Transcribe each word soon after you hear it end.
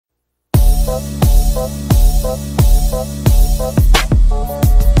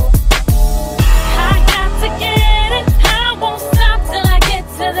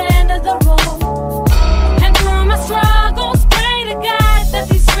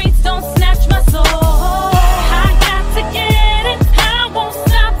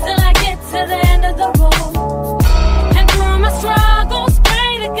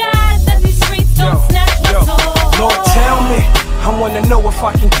Know if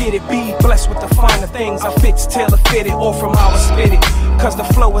I can get it, be blessed with the finer things. I fix, tailor fitted, or from how I spit it. Cause the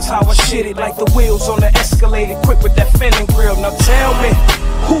flow is how I shit it, like the wheels on the escalator, quick with that fending grill. Now tell me,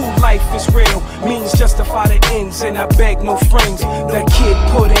 who life is real? Means justify the ends, and I beg no friends. That kid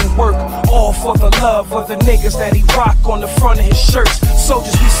put in work, all for the love of the niggas that he rock on the front of his shirts.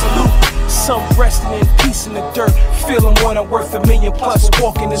 Soldiers we salute, some resting in peace in the dirt, feeling what I'm worth, $1 million plus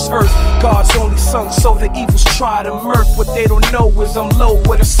walking this earth. God's only son, so the evils try to murk. What they don't know is I'm low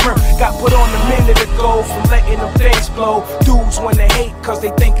with a smirk. Got put on a minute ago from letting them things blow. Dudes when they hate cause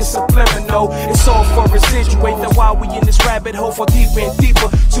they think it's subliminal. It's all for residual, ain't that why we in this rabbit hole for deeper and deeper.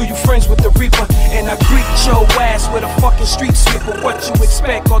 To you friends with the reaper, and I greet your ass with a fucking street sweeper. What you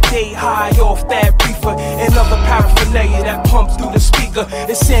expect all day high off that reefer and other paraphernalia that pumps through the speaker.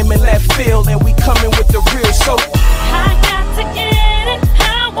 It's Sam in left field and we coming with the real. So I got to get it,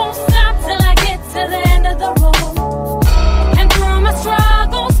 I won't stop till I get to the end of the road. And through my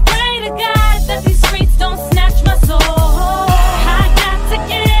struggles, pray to God that these streets don't snatch my soul. I got to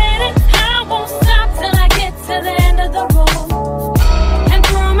get it, I won't stop till I get to the end of the road. And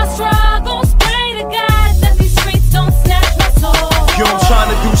through my struggles, pray to God that these streets don't snatch my soul. Yo, I'm trying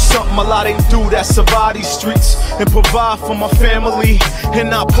to do something a lot ain't do, that's survive these streets and provide for my family, and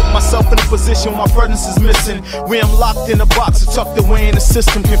not put myself in a position where my presence is missing, where I'm locked in a box or tucked away in the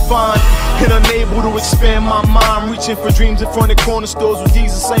system, confined and unable to expand my mind, reaching for dreams in front of corner stores with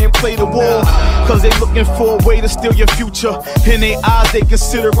Jesus saying play the war, cause they looking for a way to steal your future. In their eyes they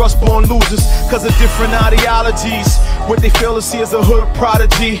consider us born losers cause of different ideologies. What they fail to see is a hood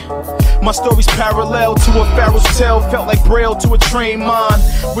prodigy. My story's parallel to a pharaoh's tale, felt like braille to a trained mind.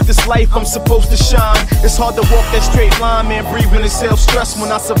 With this life I'm supposed to shine, it's hard to walk that straight line, man, breathing exhale stress.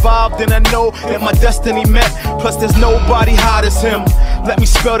 When I survived then I know that my destiny met, plus there's nobody hot as him. Let me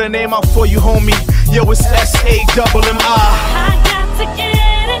spell the name out for you, homie. Yo, it's S-A-M-M-I. I got to get